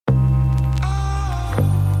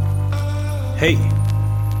Hey,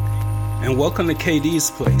 and welcome to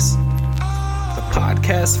KD's Place, the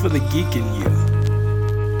podcast for the geek in you.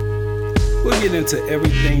 We'll get into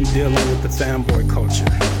everything dealing with the fanboy culture.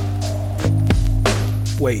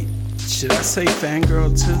 Wait, should I say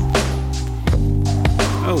fangirl too?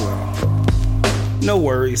 Oh well, no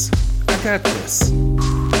worries, I got this.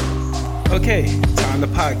 Okay, time to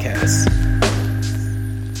podcast.